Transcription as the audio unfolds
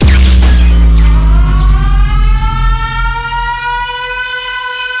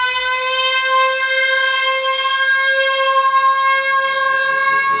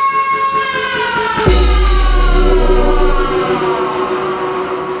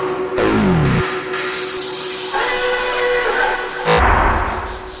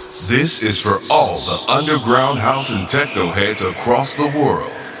This is for all the underground house and techno heads across the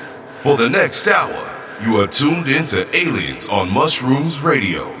world. For the next hour, you are tuned into Aliens on Mushrooms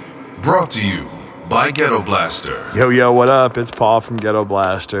Radio. Brought to you by Gettoblaster. Yo, what up? It's Paul from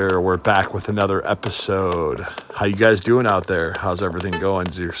Gettoblaster. We're back with another episode. How you guys doing out there? How's everything going?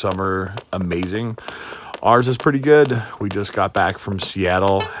 Is your summer amazing? Ours is pretty good. We just got back from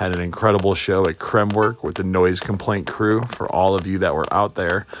Seattle, had an incredible show at Kremwerk with the Noise Complaint crew. For all of you that were out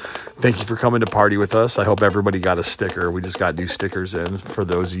there, thank you for coming to party with us. I hope everybody got a sticker. We just got new stickers in. For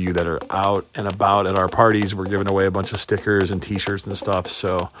those of you that are out and about at our parties, we're giving away a bunch of stickers and t-shirts and stuff.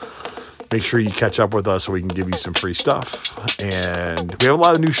 So make sure you catch up with us so we can give you some free stuff. And we have a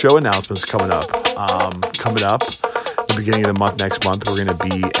lot of new show announcements coming up. The beginning of the month, next month, we're going to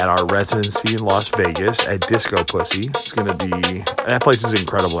be at our residency in Las Vegas at Disco Pussy. It's going to be, that place is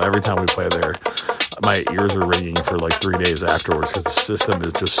incredible. Every time we play there, my ears are ringing for like 3 days afterwards because the system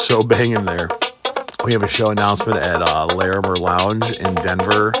is just so banging there. We have a show announcement at Larimer Lounge in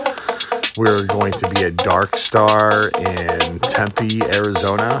Denver. We're going to be at Dark Star in Tempe,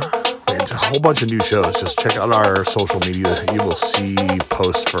 Arizona. It's a whole bunch of new shows. Just check out our social media. You will see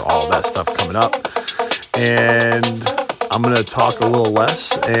posts for all that stuff coming up. And I'm going to talk a little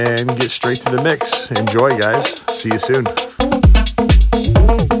less and get straight to the mix. Enjoy, guys. See you soon.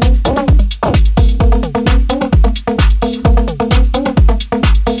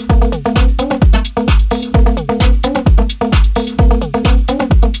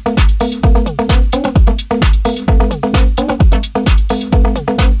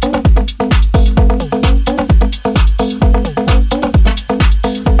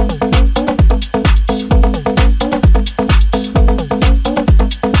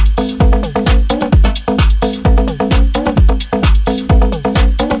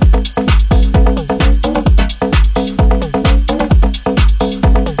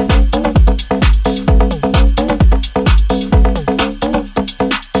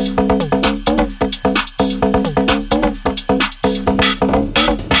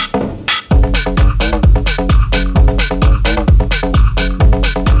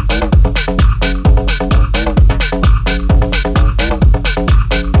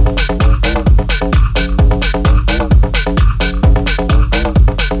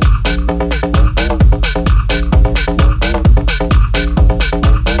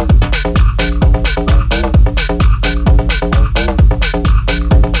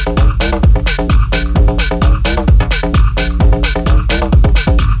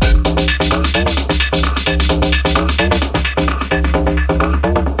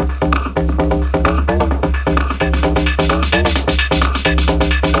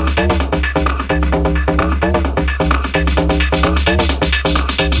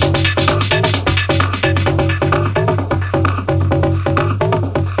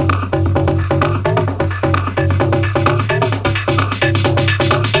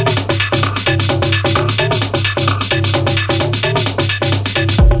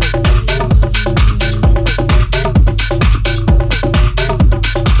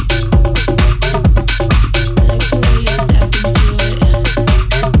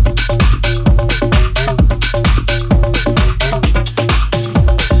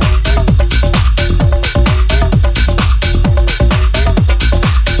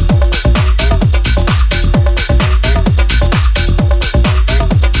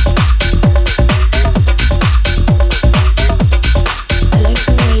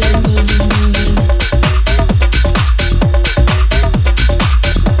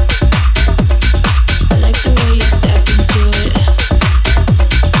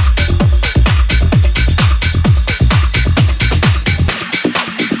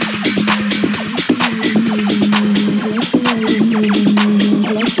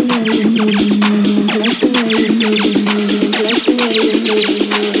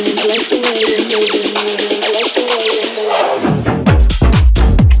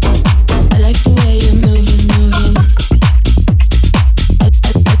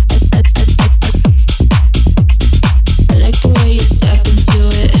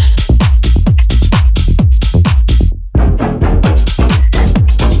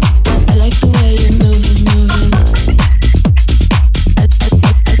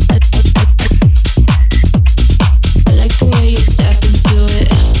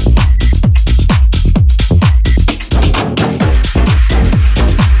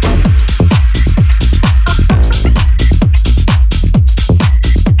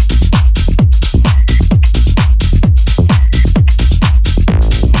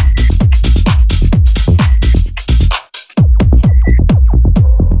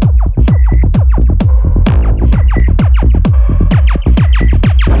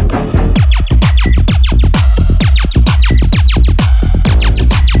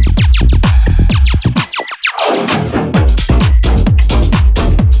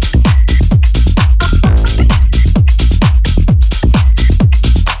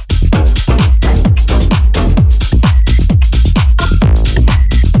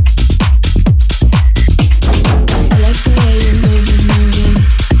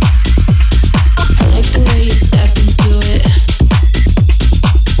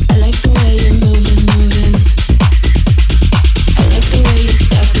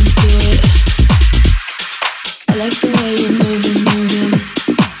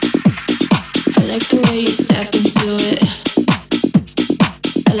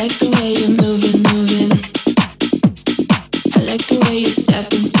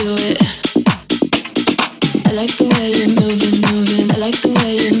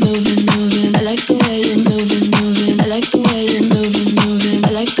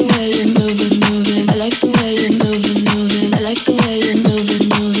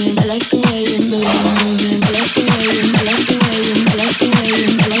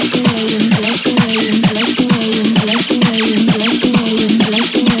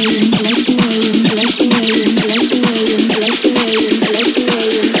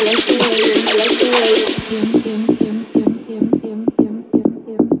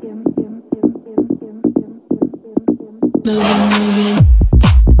 I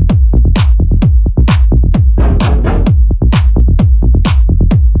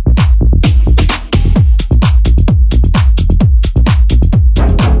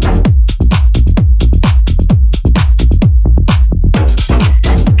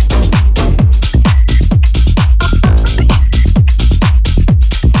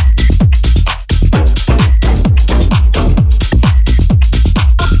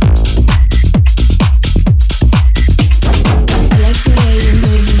like the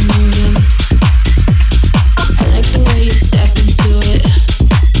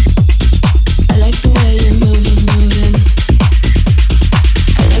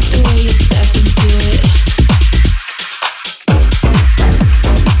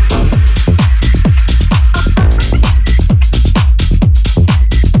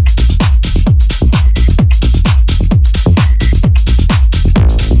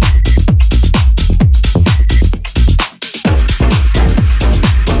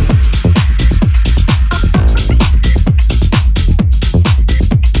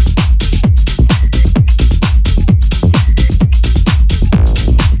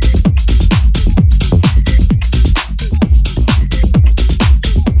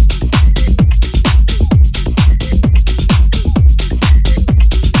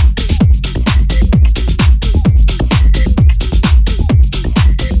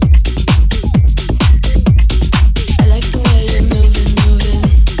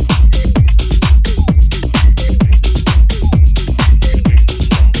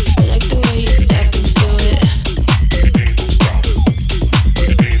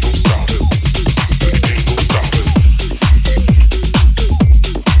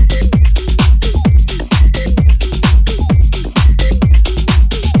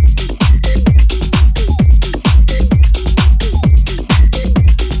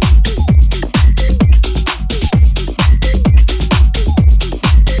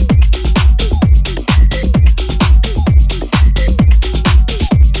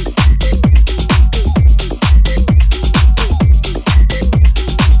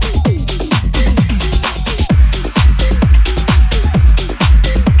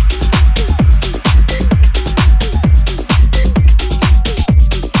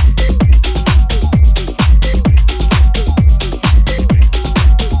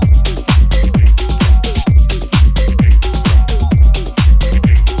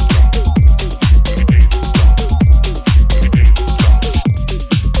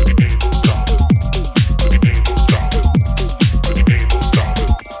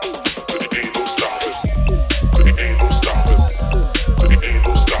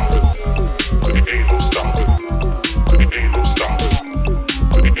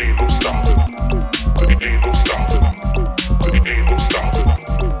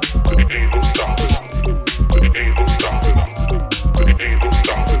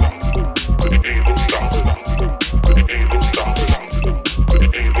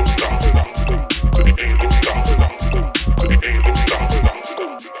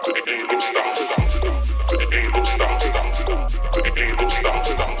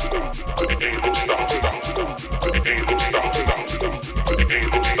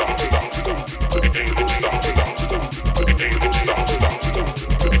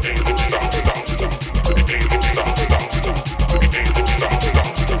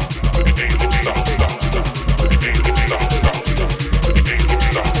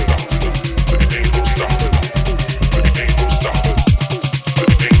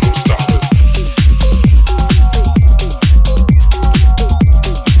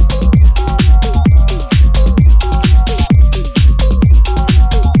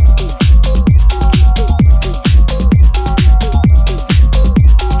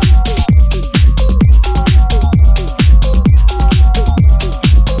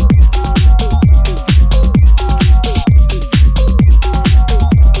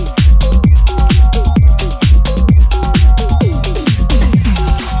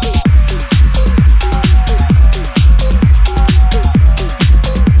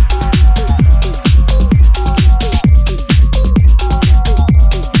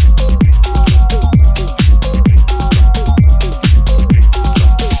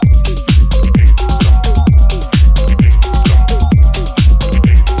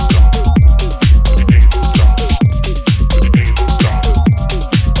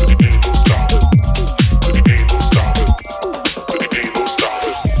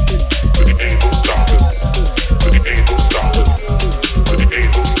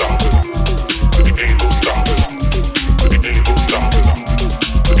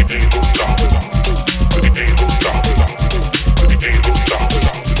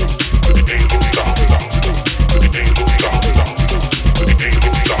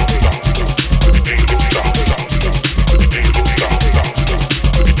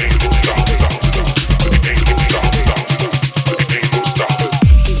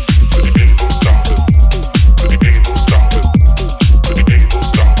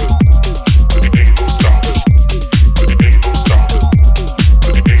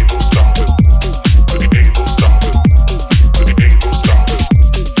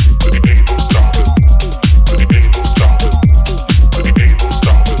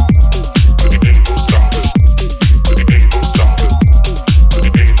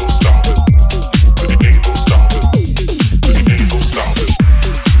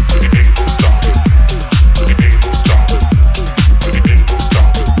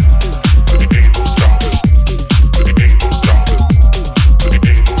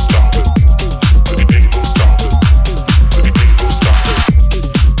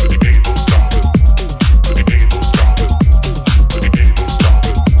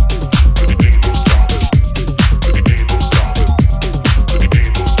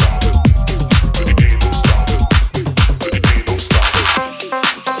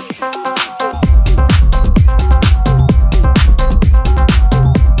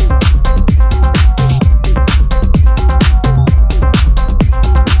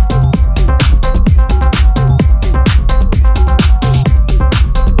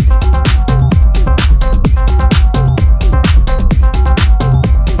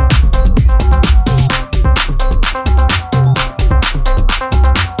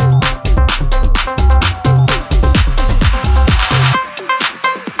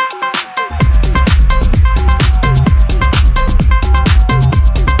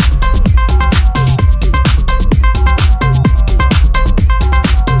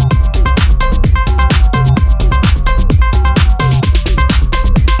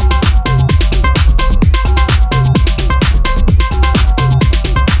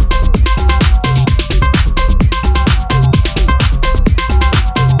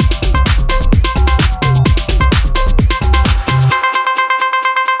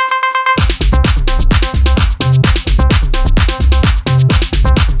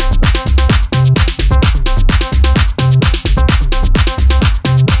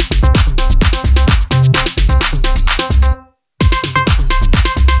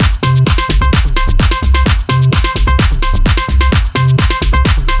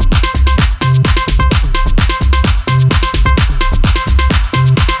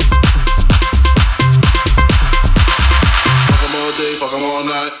all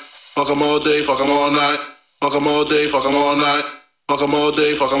night. Fuck 'em all day, fuck 'em all night. Fuck 'em all day, fuck 'em all night. Fuck 'em all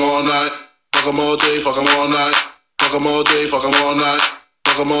day, fuck 'em all night. Fuck 'em all day, fuck 'em all night. Fuck 'em all day, fuck 'em all night.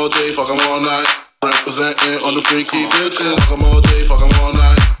 Fuck 'em all day, fuck 'em all night. Representing on the freaky bitches. Fuck 'em all day, fuck 'em all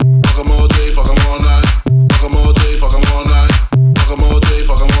night. Fuck 'em all day, fuck 'em all night. Fuck 'em all day, fuck 'em all night. Fuck 'em all day,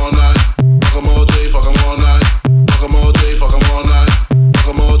 fuck 'em all night. Fuck 'em all day, fuck 'em all night. Fuck 'em all day, fuck 'em all night. Fuck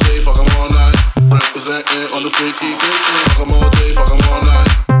 'em all day, fuck 'em all night. Representing on the freaky bitches. Fuck 'em all day, fuck 'em all night.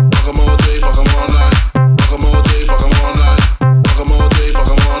 Fuck 'em all day, fuck 'em all night. Fuck 'em all day, fuck 'em all night. Fuck 'em all day, fuck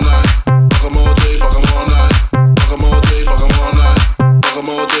 'em all night.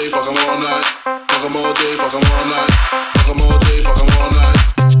 Fuck 'em all day, fuck 'em all night. Fuck 'em all day, fuck 'em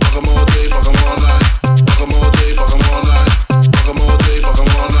all night. Fuck 'em all day, fuck 'em all night. Fuck 'em all day, fuck 'em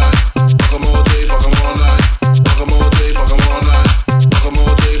all night. Fuck 'em all day, fuck 'em all night. Fuck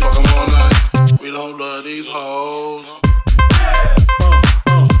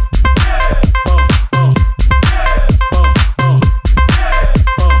 'em all day, fuck 'em all night. Fuck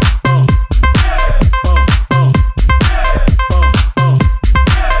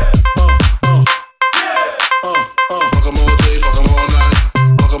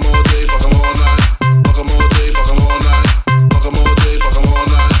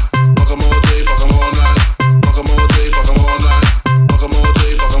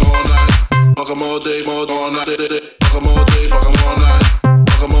all day, fuck 'em all night. Fuck 'em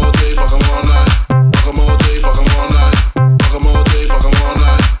all day, fuck 'em all night. Fuck 'em all day, fuck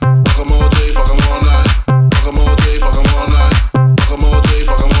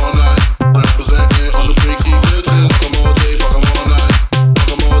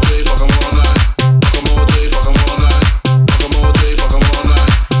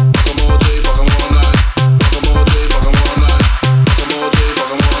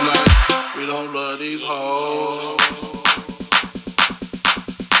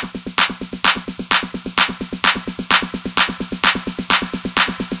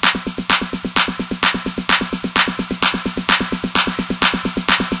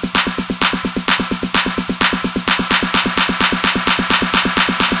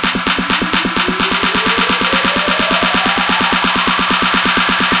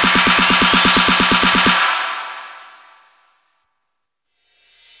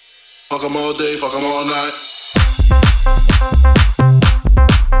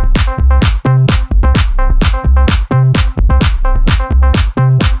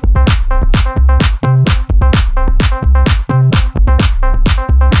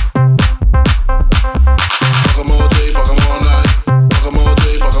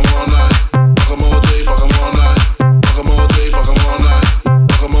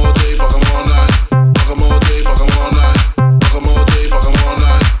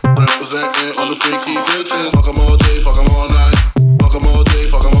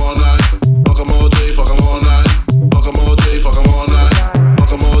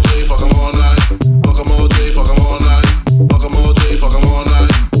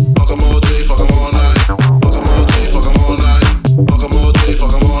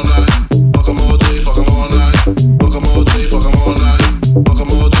all night. Fuck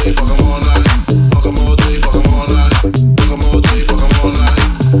 'em all day, fuck 'em all night. Fuck 'em all day, fuck 'em all night.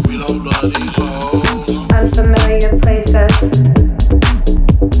 We don't love these hoes.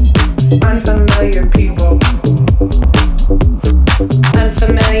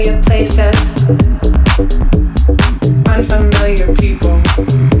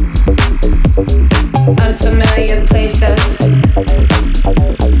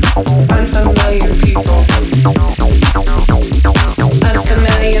 Fuck 'em all day,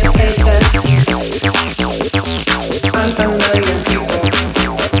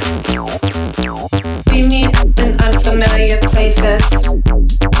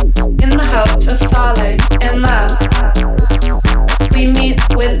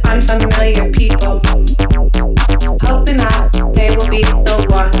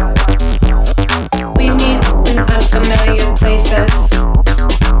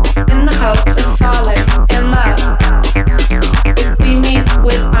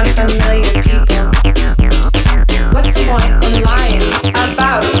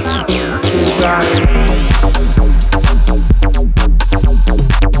 'em all night.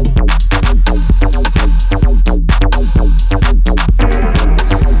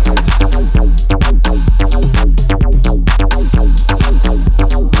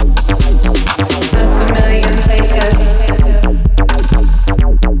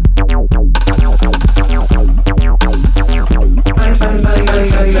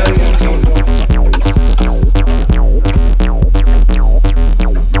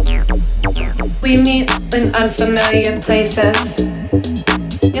 We meet in unfamiliar places.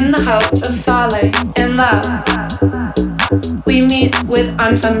 the hopes of falling in love. We meet with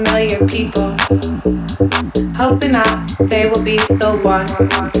unfamiliar people, hoping that they will be the one.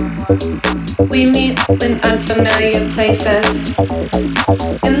 We meet in unfamiliar places,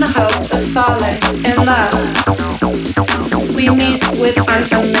 in the hopes of falling in love. We meet with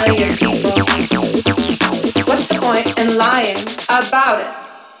unfamiliar people. What's the point in lying about it?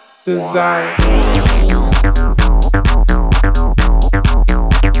 Desire.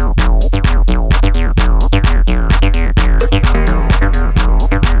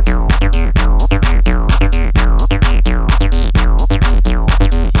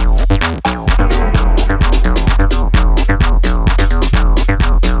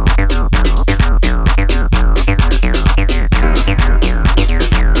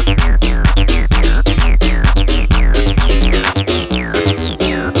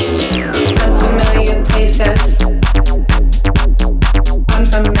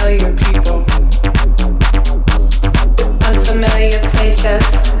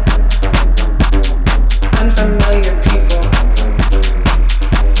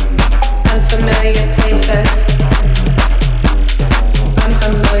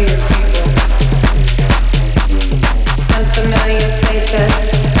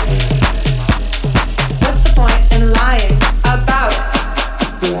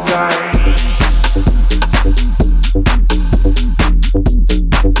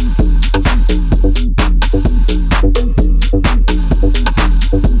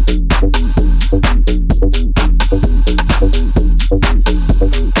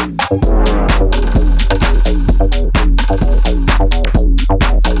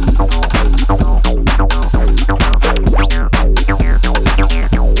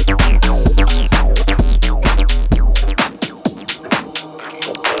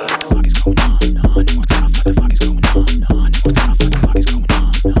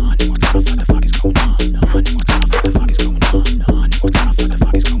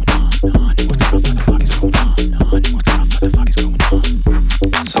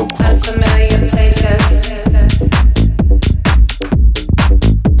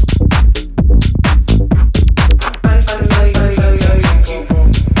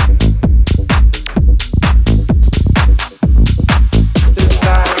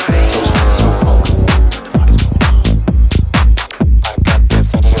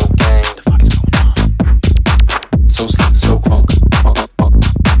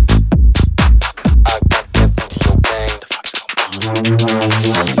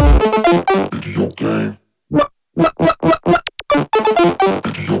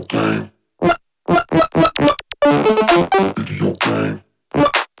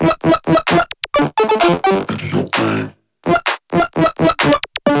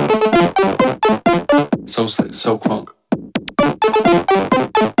 So crunk.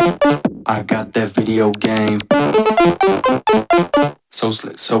 I got that video game. So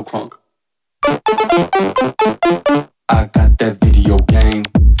slick, so crunk. I got that video game.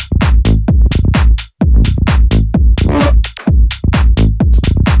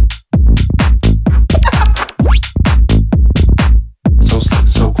 So slick,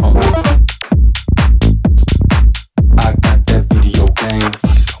 so crunk. I got that video game.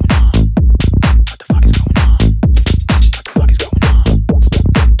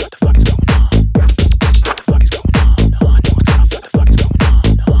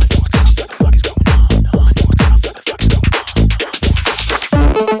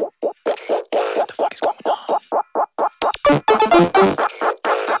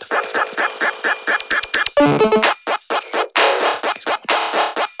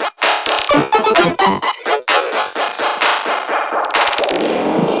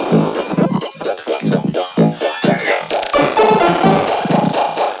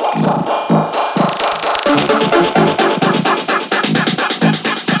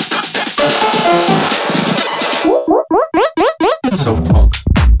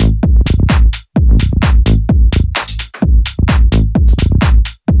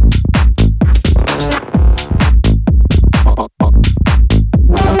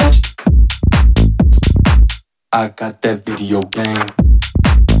 I got that video game.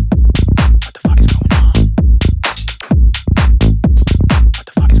 What the fuck is going on? What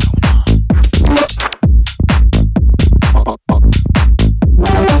the fuck is going on? What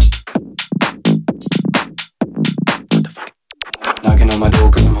the fuck? Knocking on my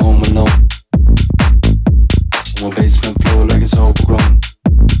door cause I'm home alone. On my basement floor like it's overgrown.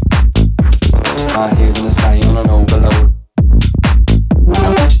 My hands in the sky on an overload.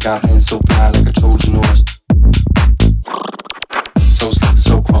 Got hands so fly like a Trojan horse.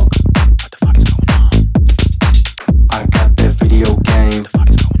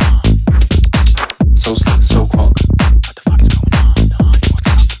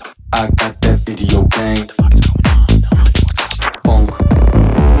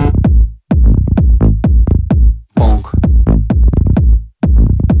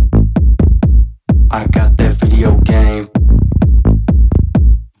 I got that video game.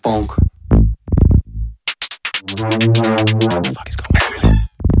 Funk. What the fuck is going on?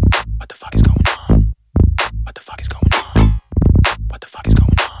 What the fuck is going on? What the fuck is going on? What the fuck is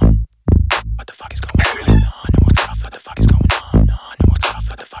going on? What the fuck is going on? What the fuck is going on?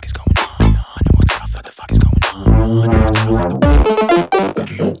 What the fuck is going on? What the fuck is going on?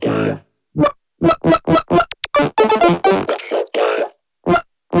 Video game.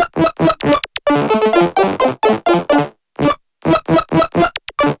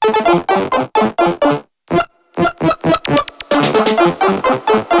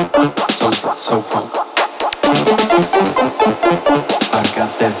 So punk. I got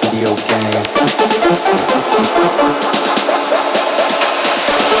that video game.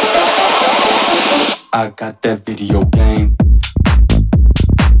 I got that video game.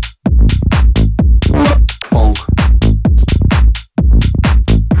 Funk.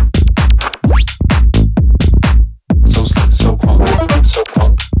 So slick, so crunk, so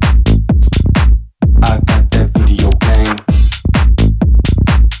crunk. I got that video game.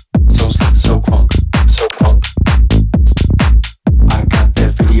 So slick, so crunk, so crunk. I got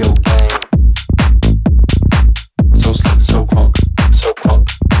that video game. So slick, so crunk, so crunk.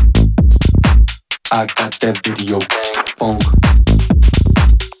 I got that video game. Funk.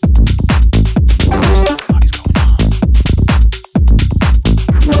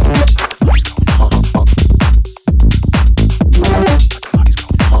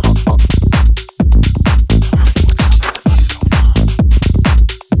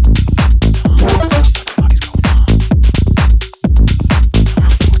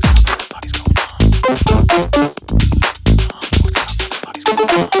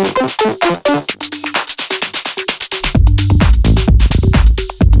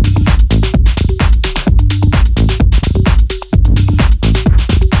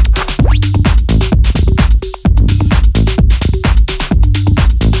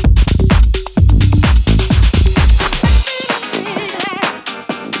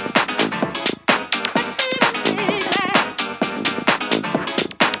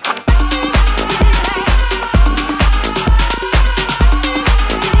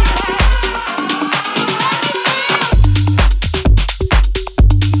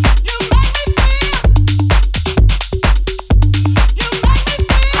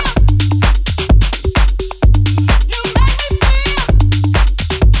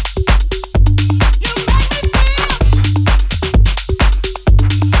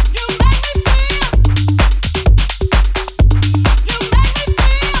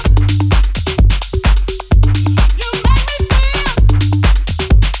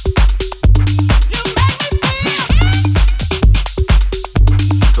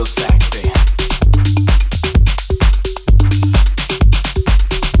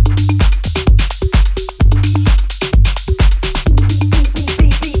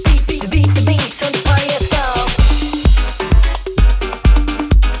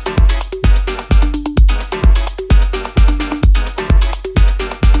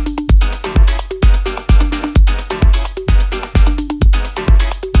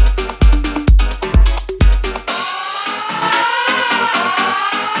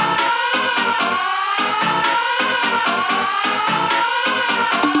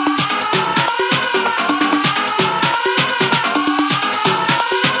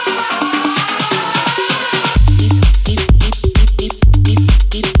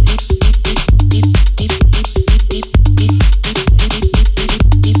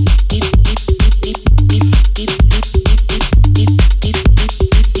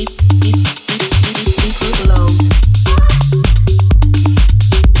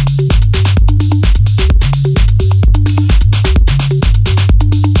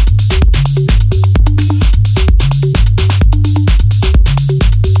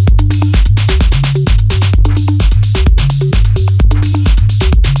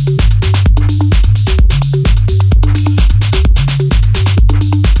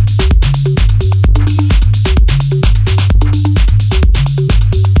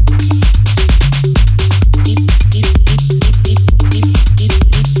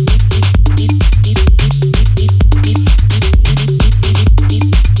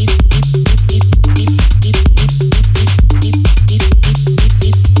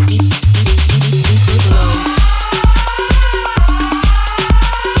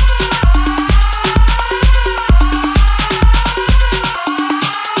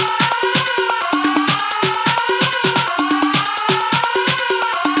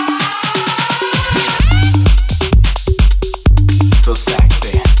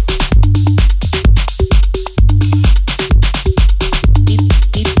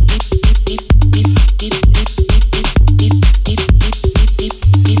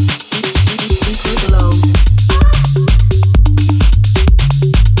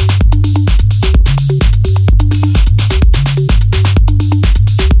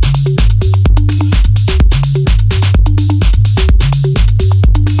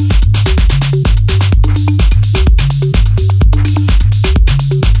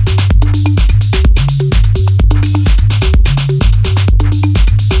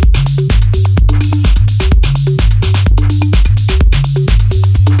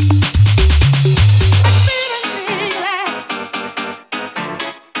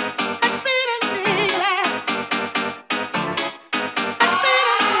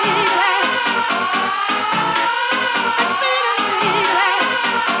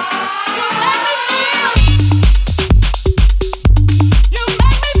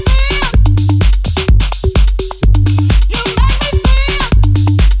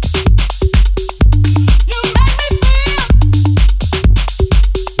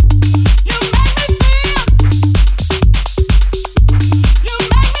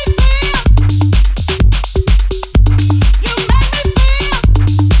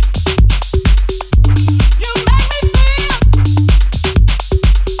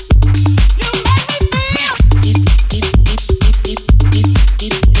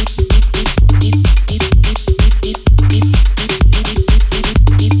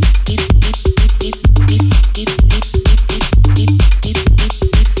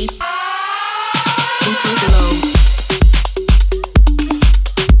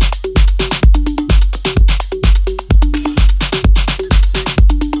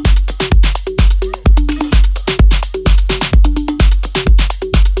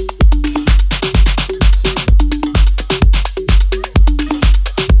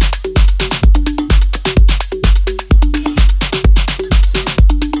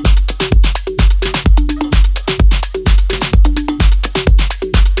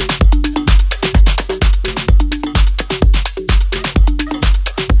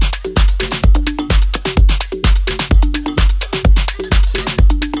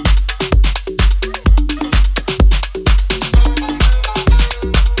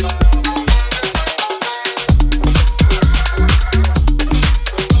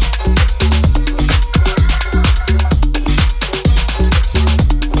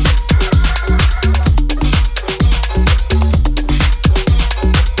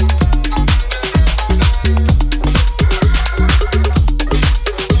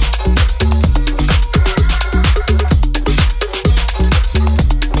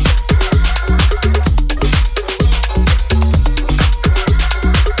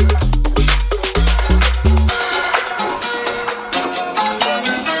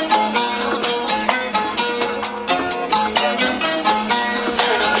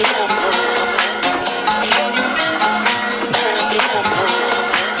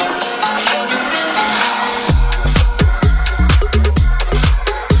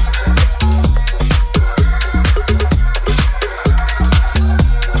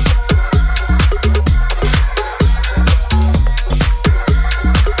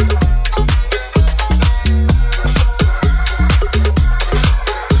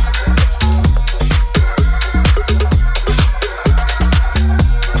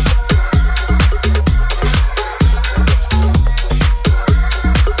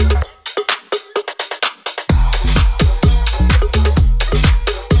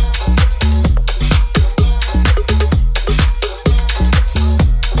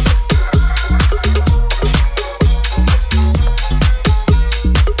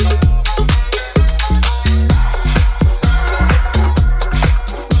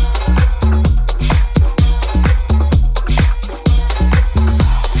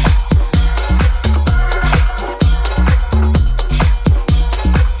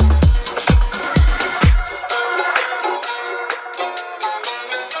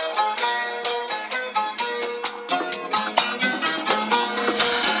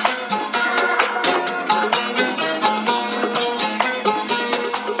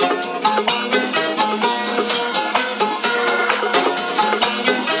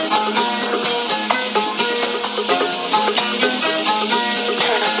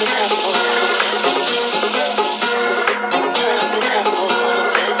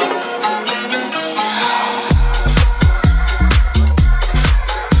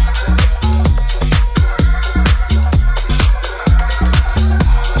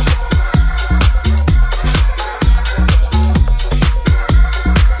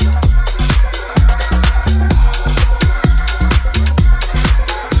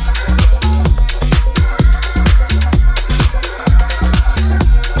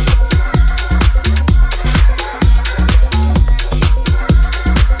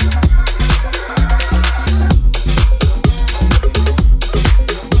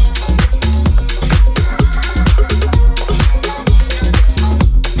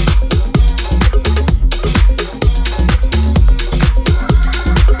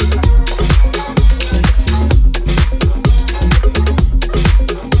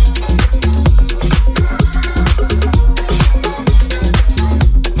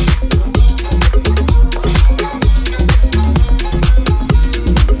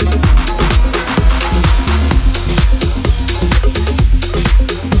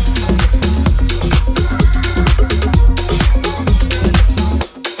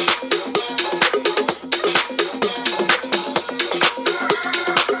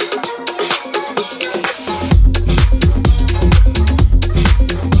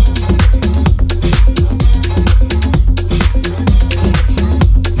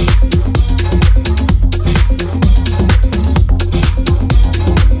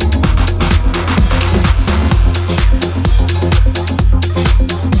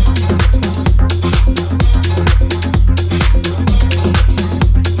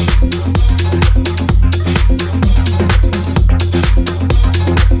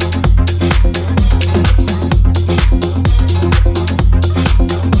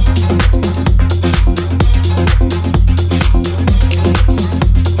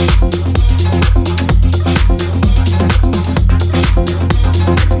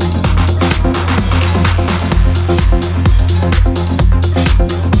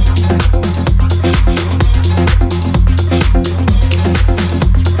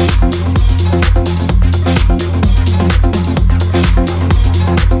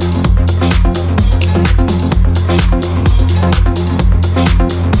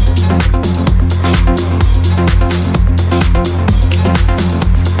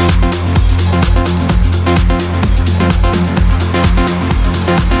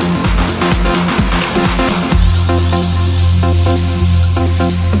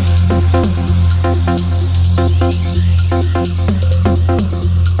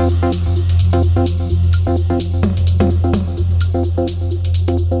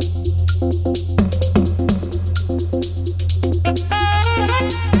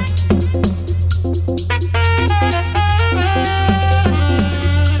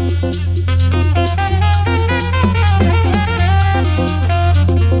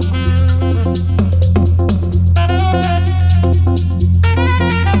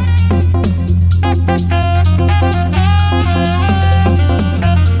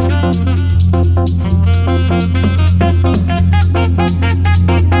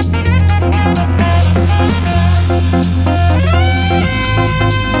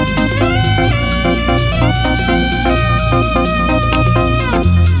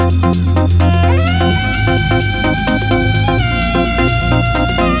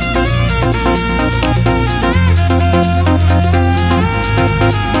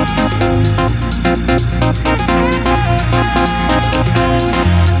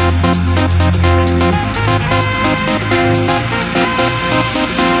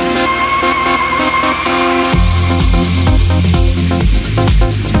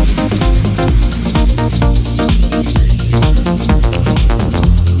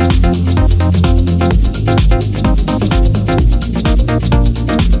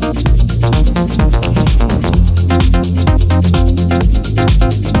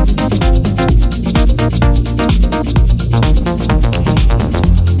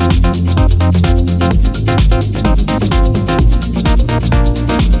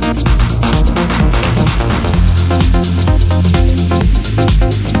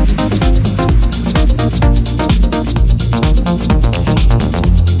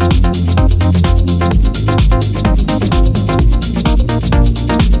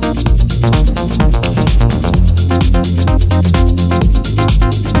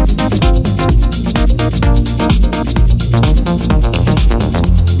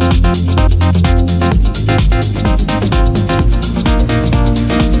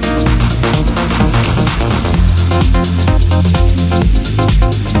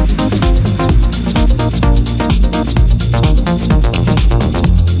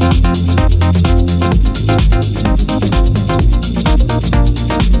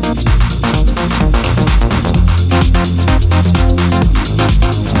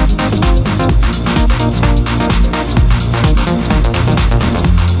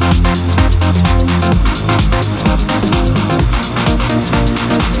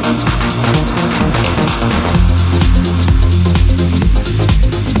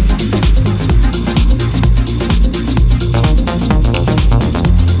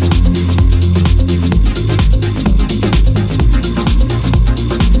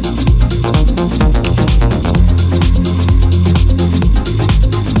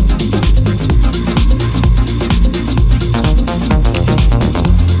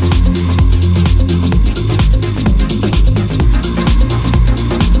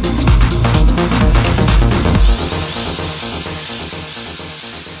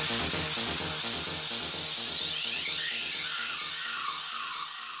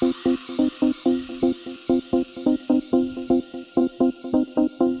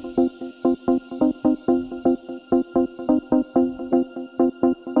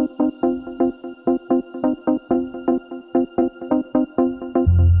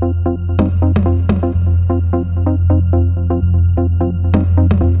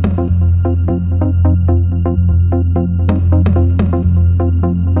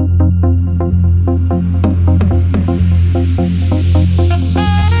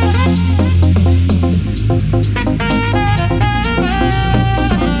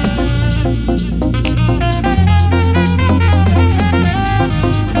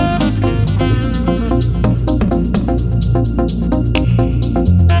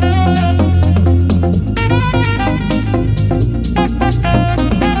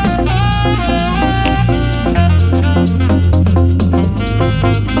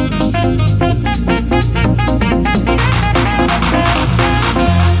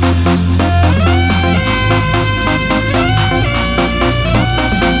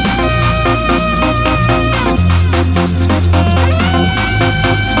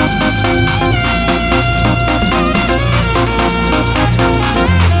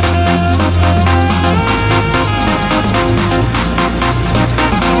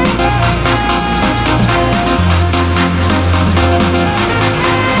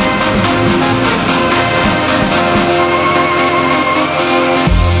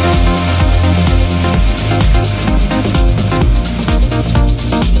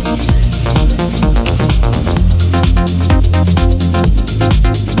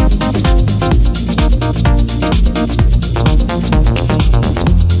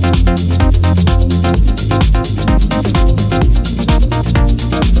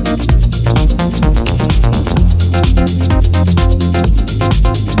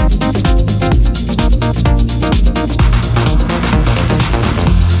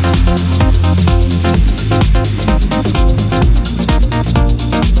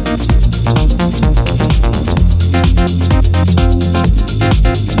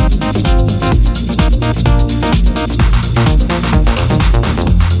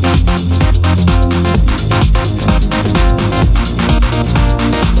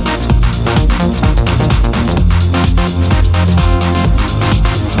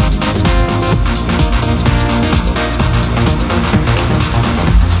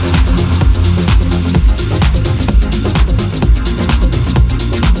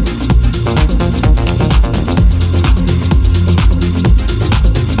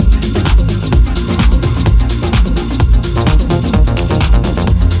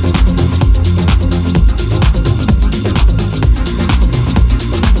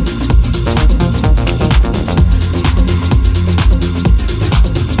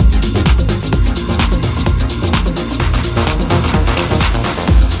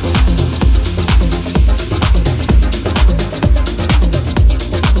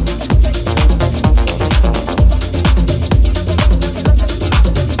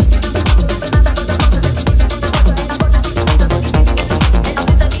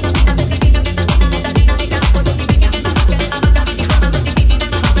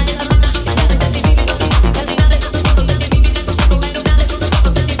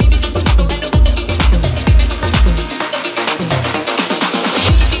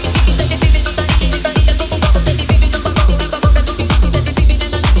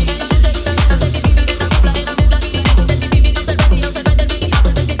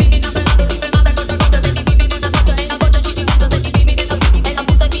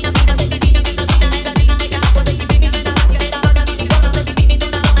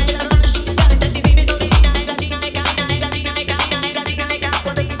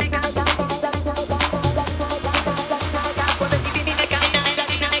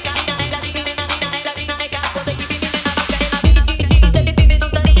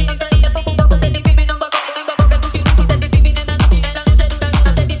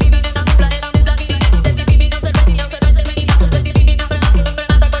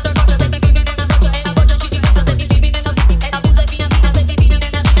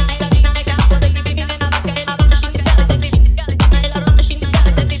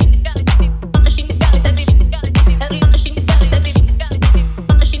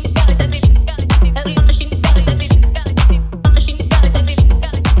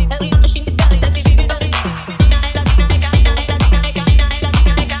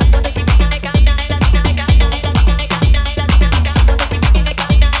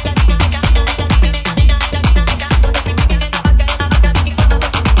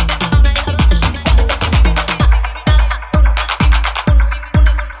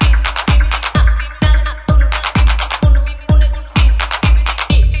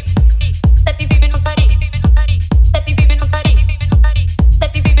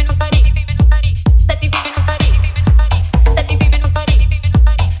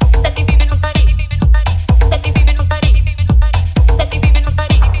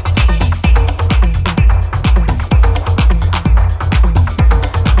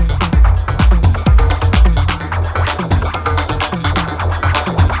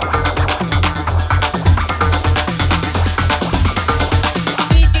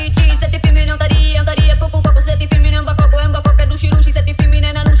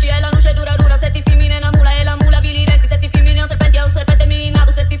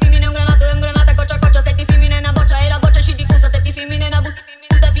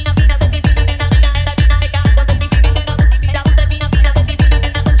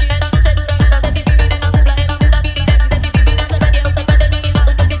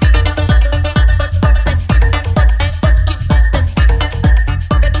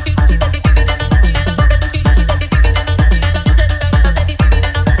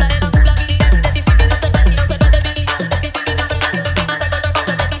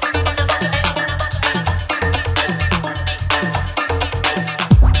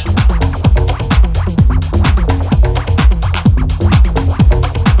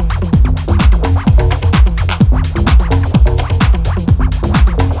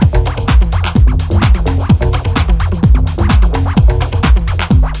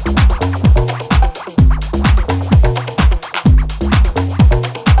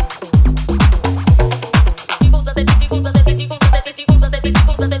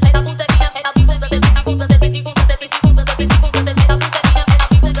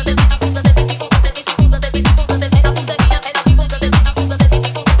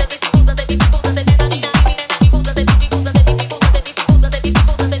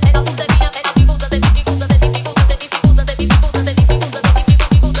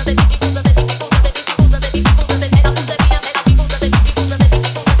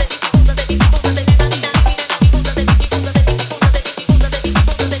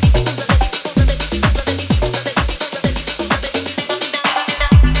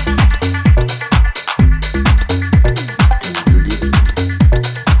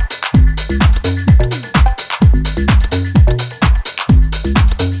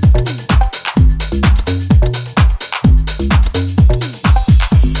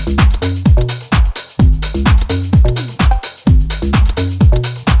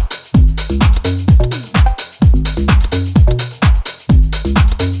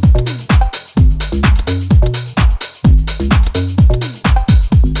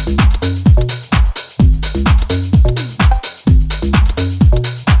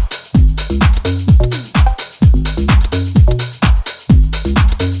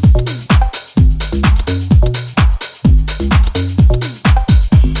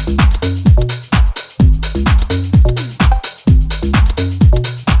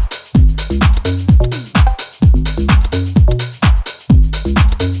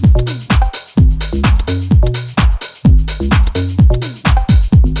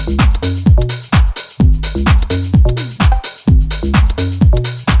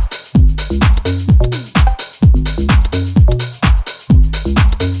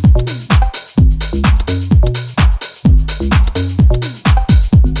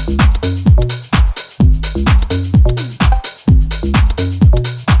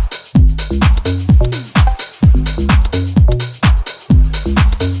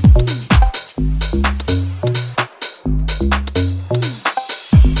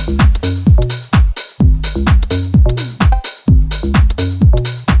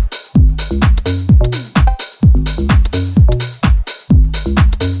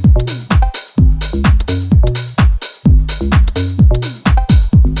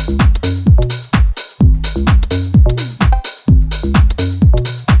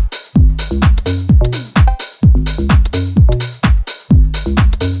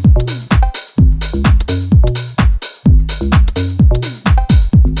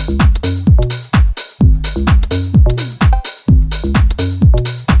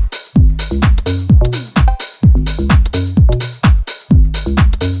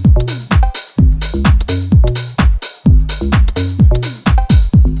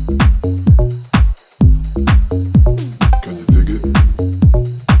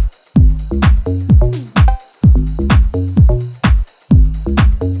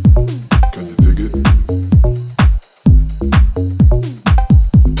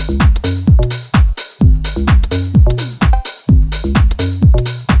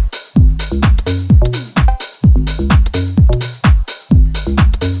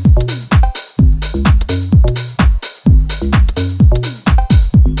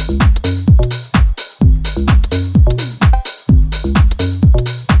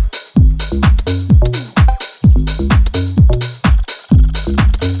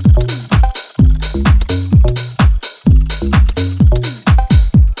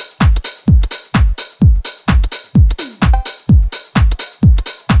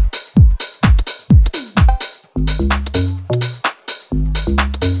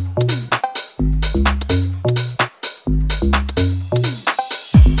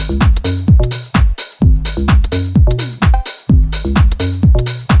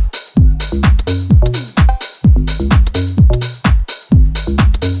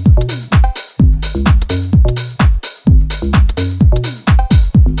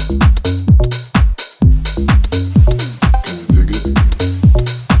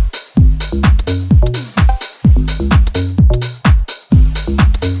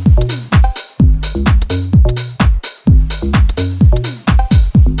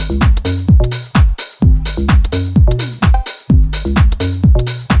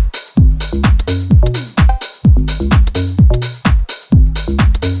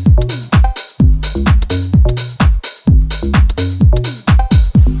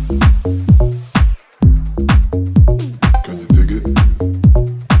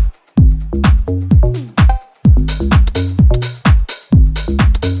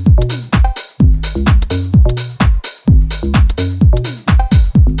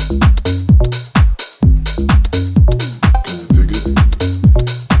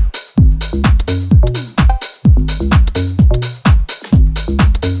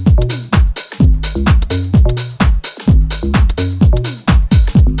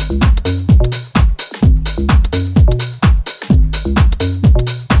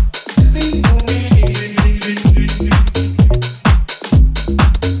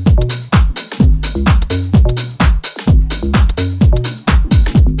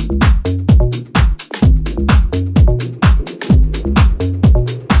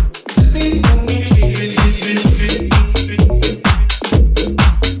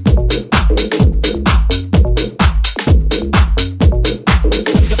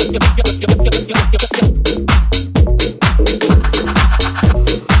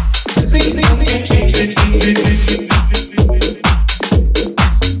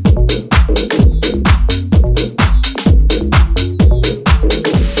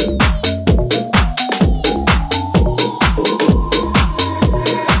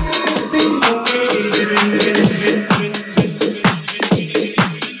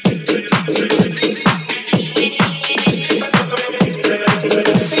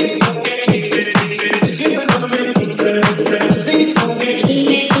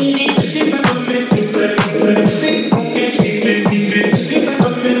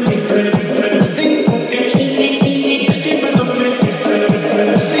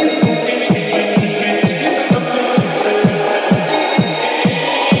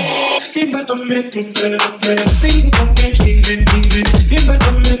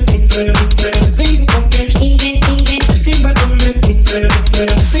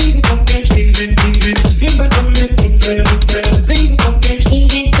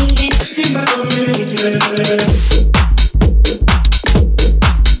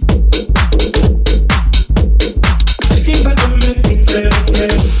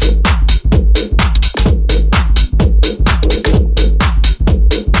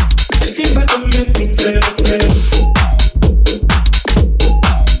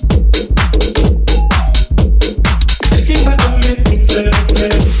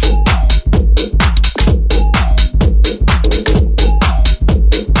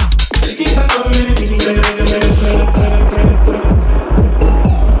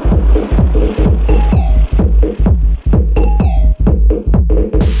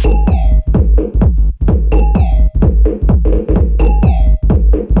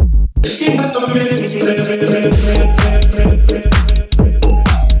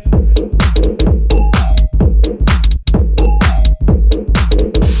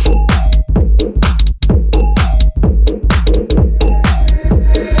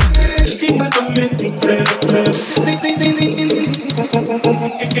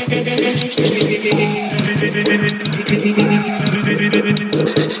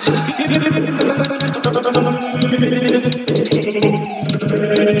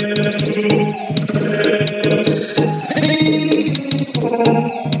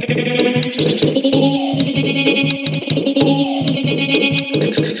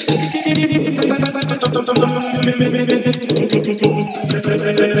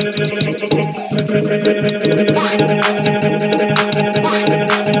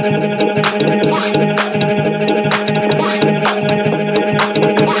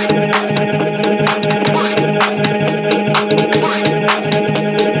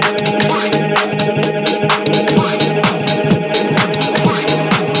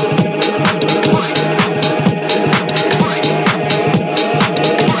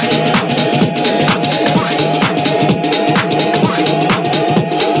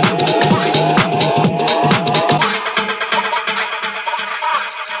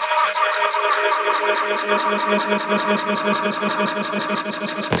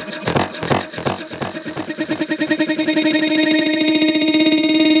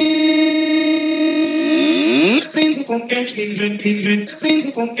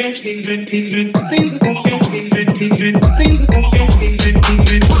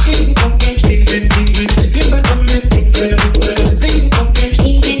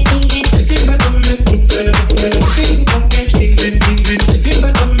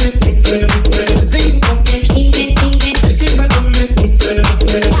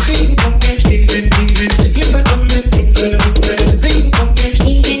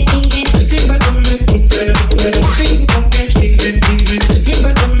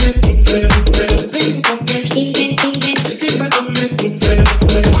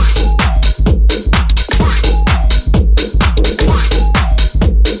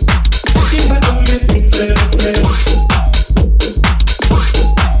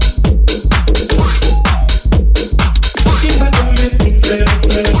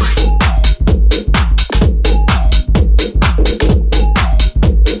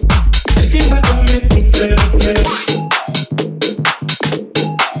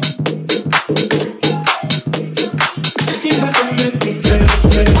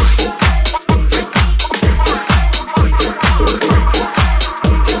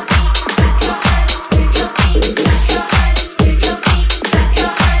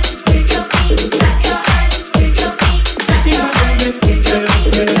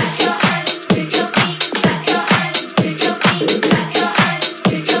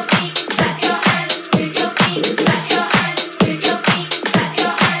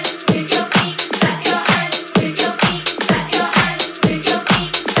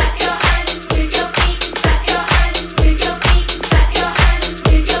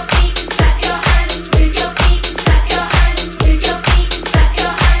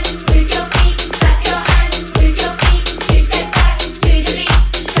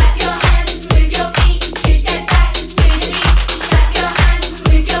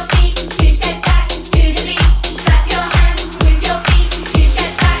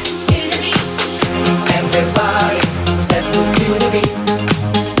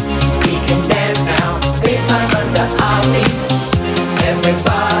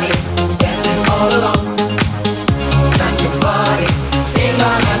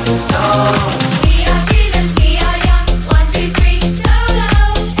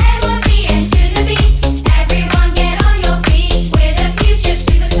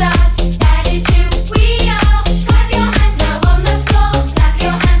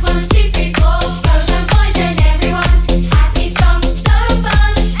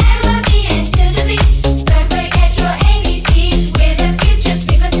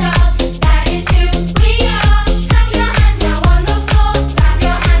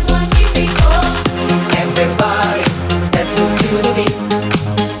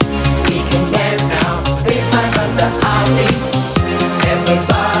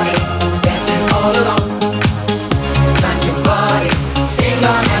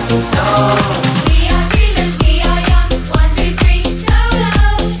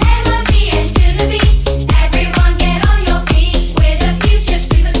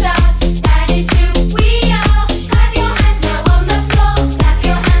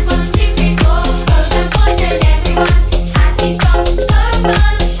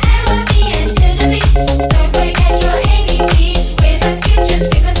 fun.